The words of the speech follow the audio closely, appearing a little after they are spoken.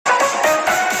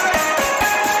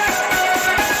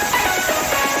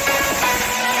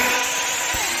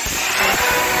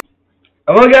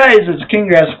Hello guys, it's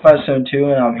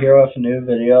KingGrass572 and I'm here with a new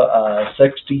video,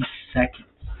 60 seconds.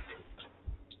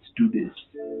 Let's do this.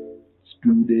 Let's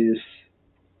do this.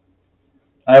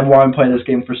 I've wanted to play this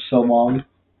game for so long.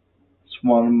 It's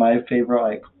one of my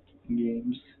favorite,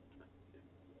 games.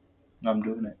 And I'm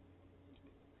doing it.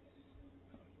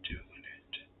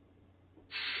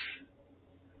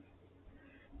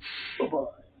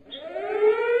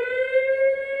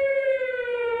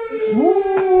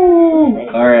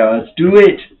 Alright, let's do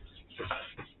it!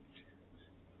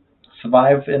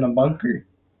 Survive in a bunker.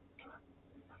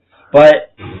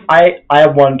 But I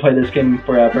have wanted to play this game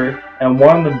forever, and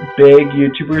one of the big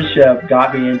YouTubers who have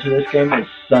got me into this game is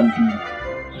Sunday.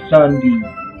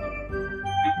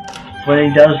 When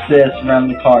he does this around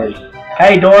the cars.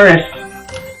 Hey Doris!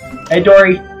 Hey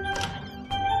Dory!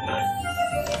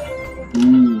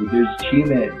 Ooh, there's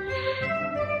teammates.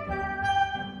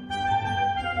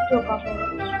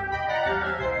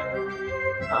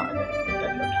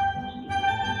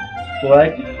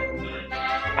 Select.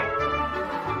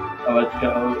 Oh, let's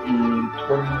go in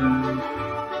 20.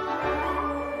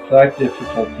 Select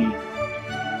difficulty.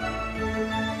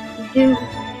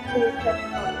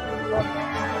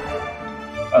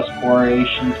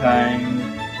 Exploration time.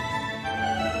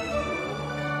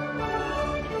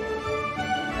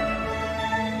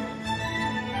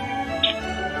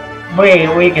 Wait,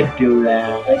 we can do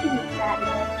that.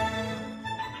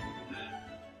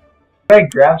 I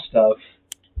grab stuff.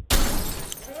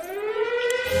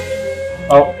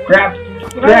 Oh, grab!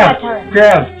 Run!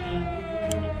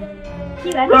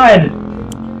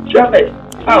 Jump it!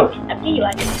 Out! After you,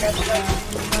 I can grab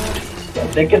stuff. I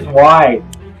think it's wide.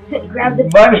 Grab the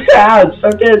My house!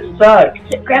 I'm getting stuck!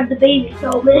 Grab the baby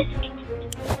soldier.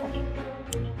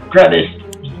 Grab this!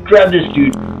 Grab this,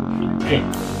 dude!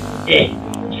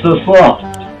 So slow.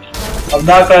 I'm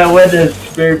not gonna win this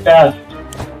very fast.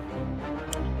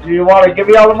 Give me water! Give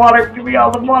me all the water! Give me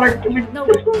all the water! Give me all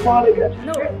the water!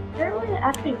 No, they're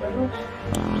actually rivers.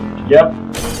 Yep.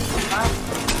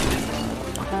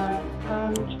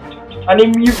 I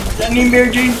need Mary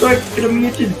Jane so I can get a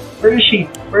mutant. Where is she?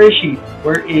 Where is she?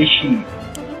 Where is she?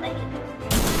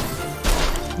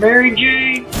 Mary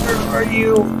Jane, where are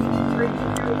you?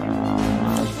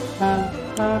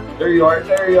 There you are,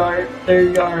 there you are, there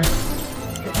you are.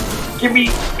 Come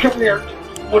here,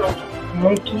 little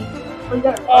monkey.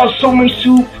 Oh, so much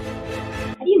soup.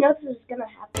 How do you know this is gonna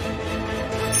happen?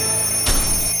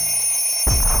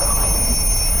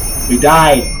 We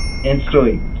died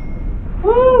instantly.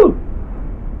 Woo!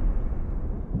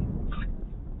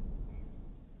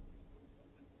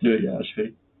 Do it,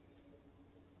 Ashley.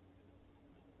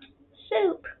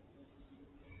 Soup.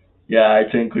 Yeah, I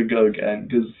think we go again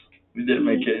because we didn't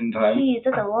make it in time. Jeez,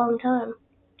 that's a long time.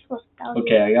 It's almost 1,000.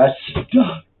 Okay, I got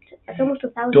stuck. It's almost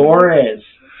 1,000. Doris,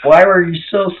 why were you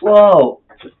so slow?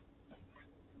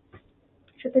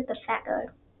 Should hit the fat guy.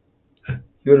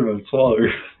 You would have been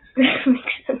slower.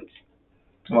 Makes sense.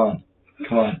 Come on,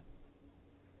 come on.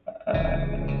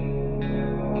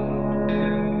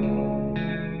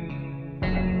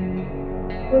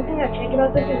 One thing I've taken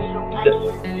out this is so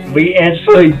nice. We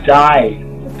instantly died.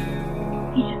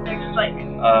 He's just there just like...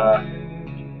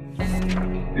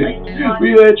 we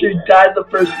literally died the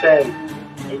first day.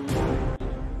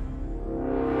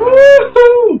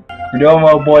 Woohoo! We're doing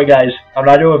well, boy, guys. I'm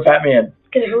not doing Fat Man.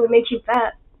 Because it really makes you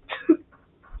fat.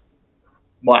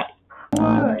 Why?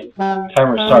 Alright.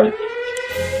 Timer started.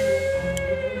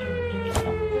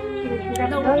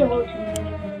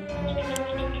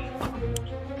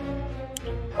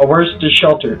 Oh, where's the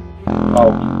shelter?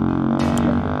 Oh.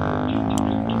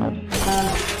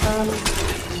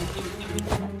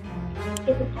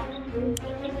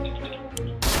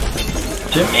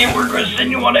 Jimmy, we're gonna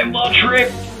send you on a little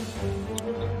trip.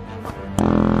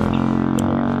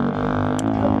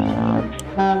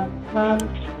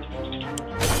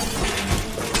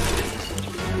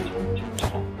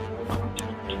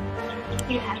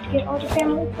 You have to get all the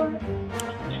family for it?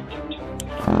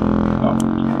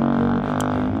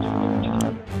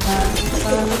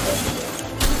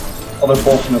 Oh, they're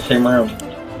both in the same room.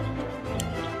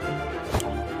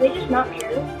 They just not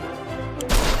care.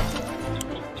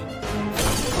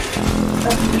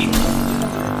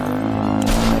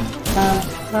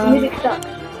 The music sucks.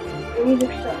 The music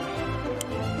sucks.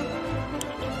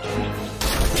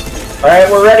 Alright,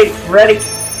 we're ready. We're ready.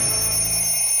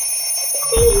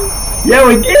 Yeah,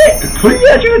 we did it! We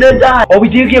actually didn't die! Oh, we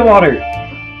do get water!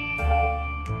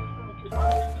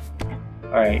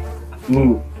 Alright.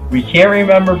 Ooh. We can't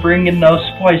remember bringing those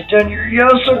supplies down here. You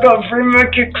also got free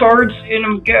market cards in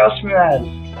a gas mask.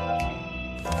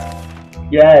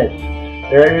 Yes.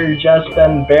 There's just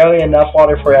been barely enough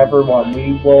water for everyone.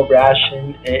 We will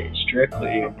ration it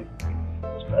strictly.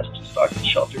 It's best to stock the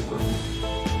shelter room.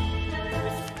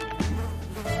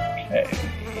 Okay.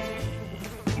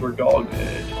 We're all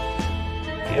good.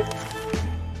 Yep.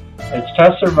 It's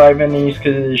tough surviving in these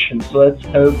conditions, so let's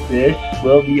hope this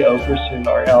will be over soon,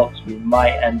 or else we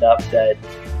might end up dead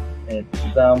in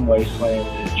some wasteland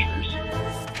adventures.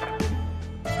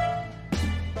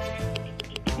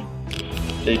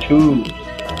 Day 2.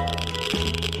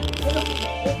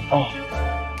 Oh,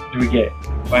 what do we get?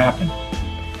 What happened?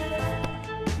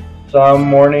 Some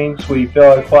mornings we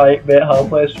feel quite a bit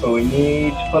helpless, but we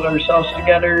need to put ourselves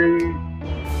together.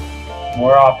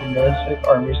 More optimistic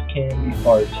armies can be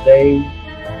fought. Today,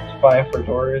 it's fine for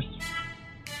Doris.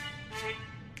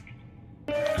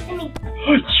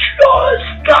 Just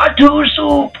got to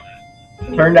soup!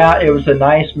 Turned out it was a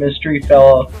nice mystery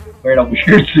fellow wearing a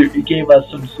weird suit. He gave us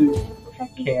some soup.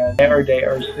 Can every day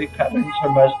our sleep patterns are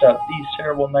messed up. These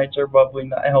terrible nights are probably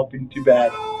not helping too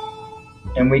bad.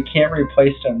 And we can't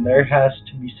replace them. There has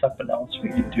to be something else we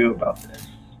can do about this.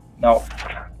 No.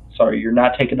 Sorry, you're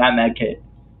not taking that med kit.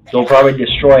 You'll probably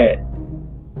destroy it.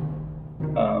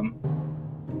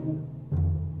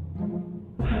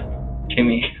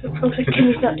 Timmy. Looks like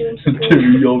Timmy's not doing so good.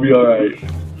 Timmy, you'll be alright. He's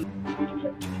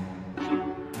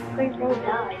gonna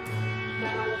die.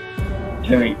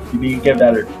 Timmy, you need to get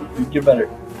better. You need to get better.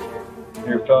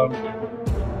 Your phone.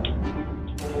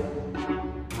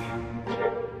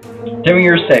 Timmy,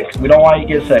 you're sick. We don't want you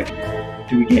to get sick.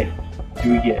 Do we get?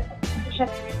 Check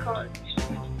your cards.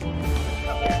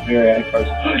 Very high cards.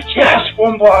 Yes!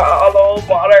 1 bottle of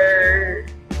water!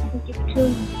 Give it to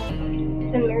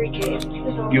and Mary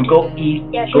Jane. You go eat.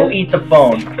 Yeah, go eat the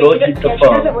phone. Go eat the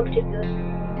phone. She doesn't look too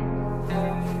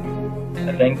good.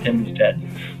 I think Timmy's dead.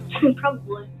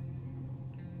 Probably.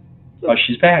 Oh,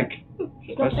 she's back.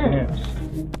 She's not dead.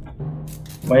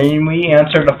 When we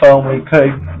answered the phone, we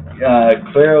could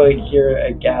clearly hear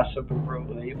a gasp of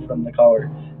relief from the caller.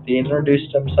 They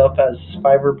introduced themselves as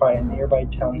Survivor by a nearby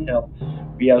town hill.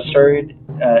 We have started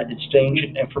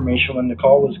exchanging information when the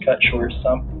call was cut short.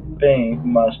 Something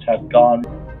must have gone.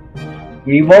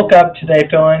 We woke up today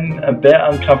feeling a bit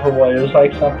uncomfortable. It was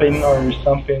like something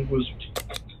was...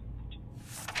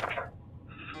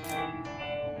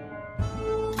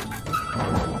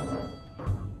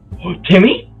 Oh,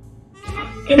 Timmy?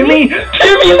 Timmy's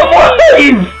alive!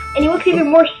 And he looks even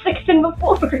more sick than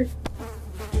before.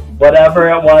 Whatever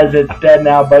it was, it's dead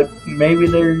now, but maybe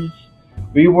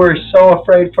we were so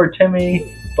afraid for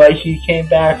Timmy, but he came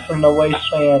back from the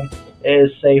wasteland. It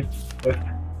is safe with...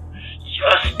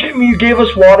 Yes, Timmy, you gave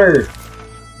us water!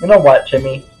 You know what,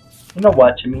 Timmy?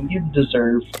 You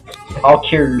deserve... I'll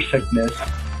cure your sickness.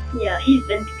 Yeah, he's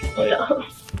been through stuff.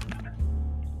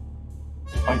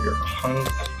 Oh, you're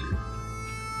hungry.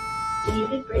 He's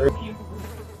a great man.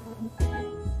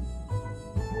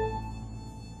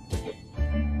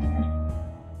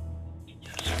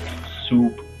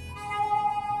 Soup.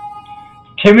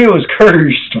 Timmy was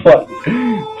cursed. What?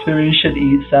 Timmy should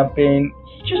eat something.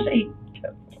 He just ate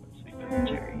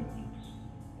cherries.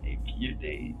 A few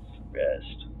days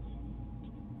rest.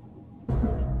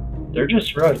 They're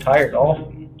just really tired, all of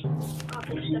them.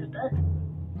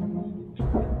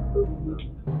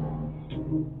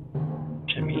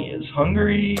 Timmy is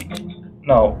hungry.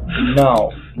 No. You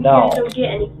don't get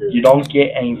any food. You don't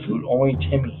get any food. Only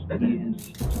Timmy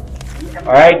is.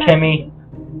 Alright, Timmy.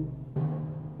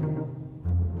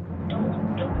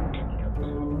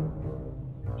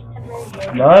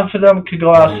 None of them could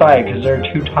go outside because they're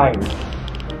too tired.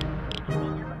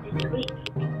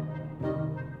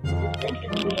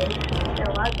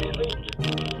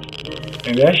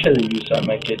 Maybe I should have used that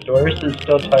my kid. Doris is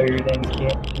still tired and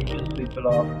can't seem to sleep at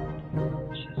all.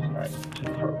 She's not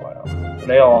sleep for a while. Are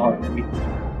they all hungry?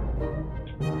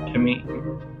 Timmy,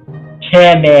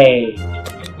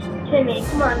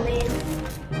 come on, man.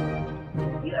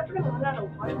 You ever run out of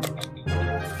water?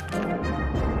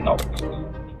 No.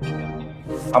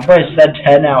 I'm gonna send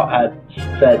 10 out at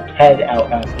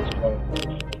this point.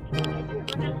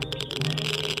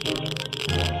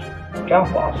 Got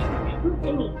lost.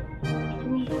 Timmy,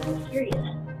 serious.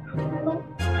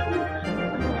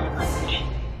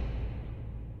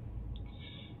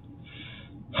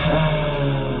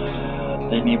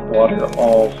 They need water,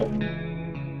 all of them.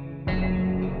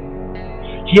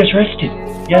 He has rested.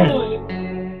 Yes.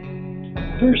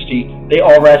 Thirsty. They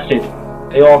all rested,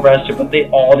 but they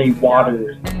all need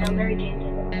water. No, Mary Jane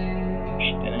did.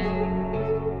 She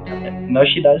didn't. No,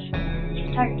 she does.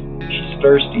 She's tired. She's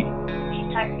thirsty. She's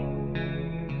tired.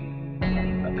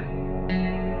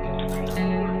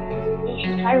 Yeah,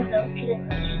 she's tired though. She didn't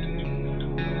rest.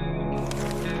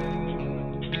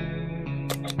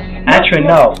 Actually,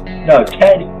 no. No,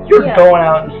 Ted, you're going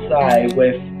outside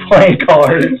with playing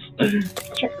cards.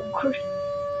 Check, of course.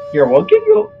 Here, we'll give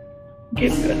you.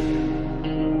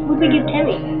 What did we give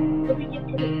Timmy? What did we give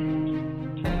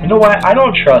Timmy? You know what? I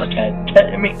don't trust Ted.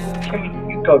 Timmy,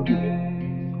 you go do it.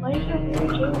 Why is there Mary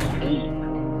Jane asleep?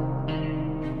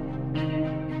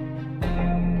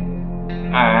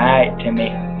 Alright, Timmy.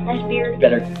 Nice beard. You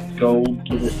better go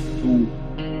get his food.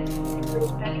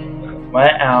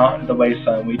 Went out the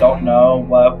wasteland. We don't know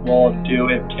what we'll do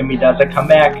if Timmy doesn't come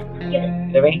back. Get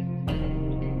it.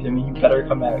 Timmy, you better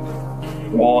come back.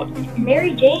 Well,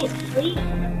 Mary Jane, sleep.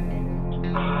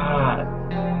 Ah.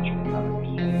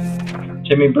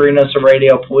 Timmy, bring us a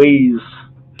radio, please.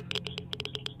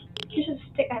 You should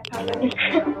stick that powder in.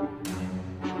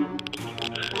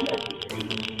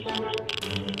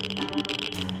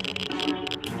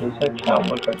 Does that cow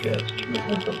look like it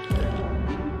has two?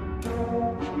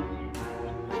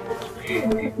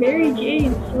 Mary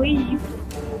Jane, sleep.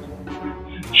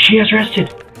 She has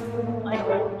rested. I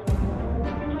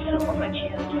don't want my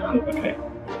chance. Okay,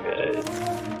 good.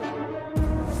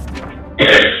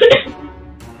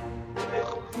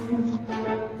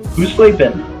 Who's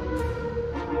sleeping?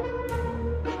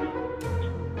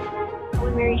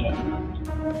 With Mary Jane.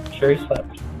 Sure, he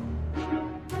slept.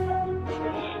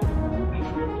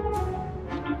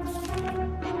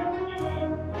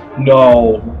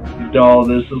 No,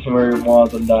 this is where one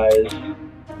of them dies.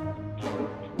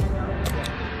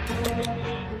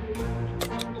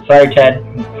 Sorry, Ted.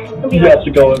 You have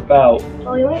to go without.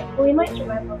 Oh, we might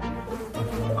survive though.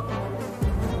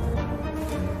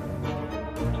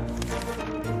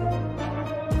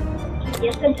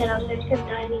 Yes, I'm 10 out of 6 gonna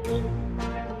die anyways.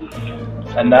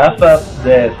 Enough of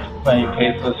this playing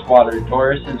tasteless water.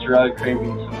 Doris is really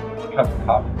craving some cup of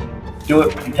coffee. Do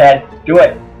it, Ted. Do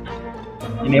it.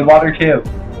 You need water too.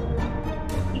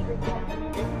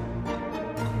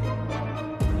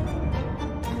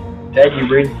 Ted, you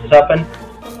read something?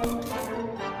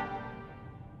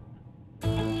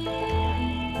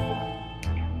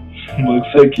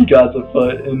 Looks like he got the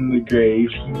foot in the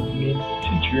grave. He needs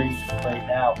to drink right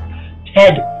now.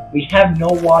 Ted, we have no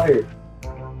water.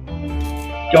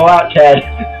 Go out, Ted.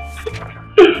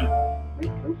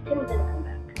 When's Timmy gonna come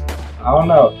back? I don't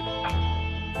know.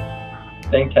 I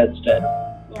think Ted's dead.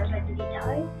 Yeah, did he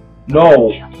die?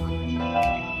 No.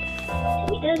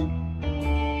 Timmy did?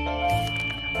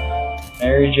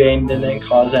 Mary Jane didn't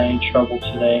cause any trouble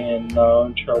today, and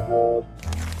no trouble.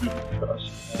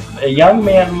 A young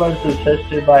man was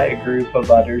assisted by a group of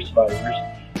other survivors,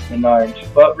 unarmed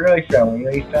but really friendly.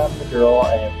 They found the girl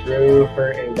and threw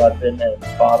her a weapon and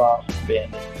fought off the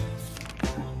bandits.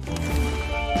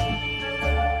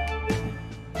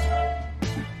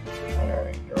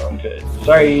 Alright, you're all good.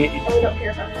 Sorry. And we don't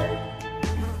care about that.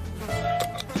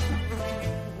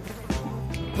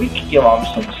 We could give him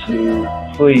some soup.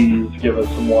 Please give us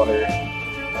some water.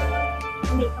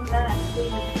 Timmy, come back,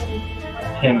 please.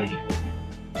 Timmy.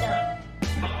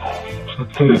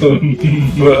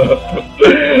 No.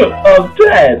 I'm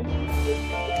dead.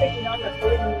 Taking on the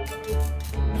poison.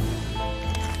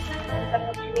 I gotta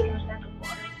help Timmy comes back with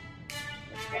water.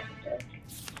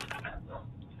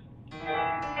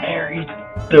 Mary.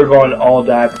 They're going to all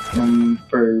die from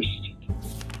first.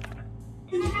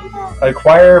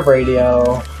 Acquire a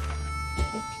radio.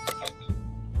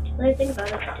 When I think about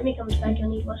it, if Timmy comes back, you'll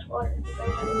need less water.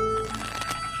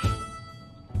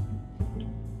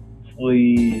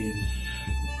 Please.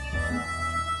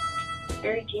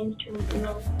 Mary Jane's turning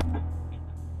blue.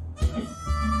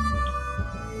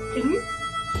 Timmy?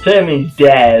 Timmy's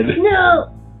dead.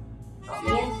 No! Oh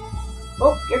man.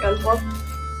 Well, you're done for.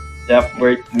 Yep,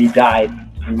 we died.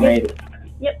 We made it.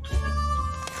 Yep.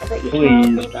 I bet you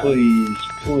Please, please,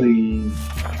 please.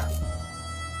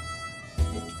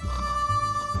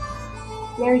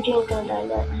 Mary Jane's gonna die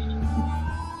next.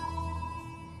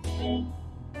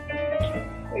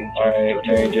 Alright,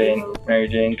 Mary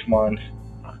Jane, come on.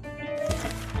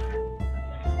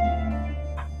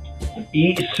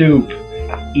 Eat soup.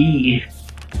 Eat.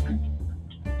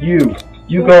 You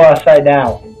go outside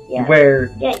now. Yeah.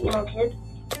 Where? Yeah, you know, kid.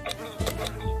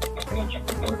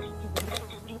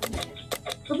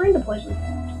 So bring the poison.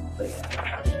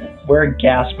 Wear a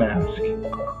gas mask.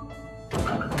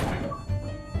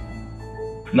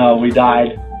 No, we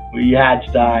died. We had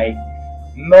to die.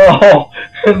 No!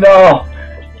 No!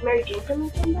 Is Mary Jane coming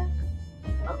back?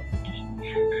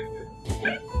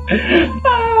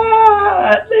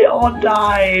 Ah, they all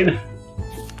died.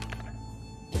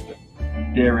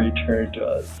 They returned to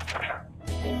us.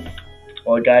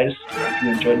 Well, guys, if you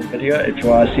enjoyed the video, if you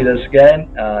want to see this again,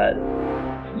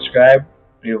 subscribe,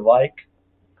 leave a like.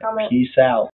 Comment. Peace out.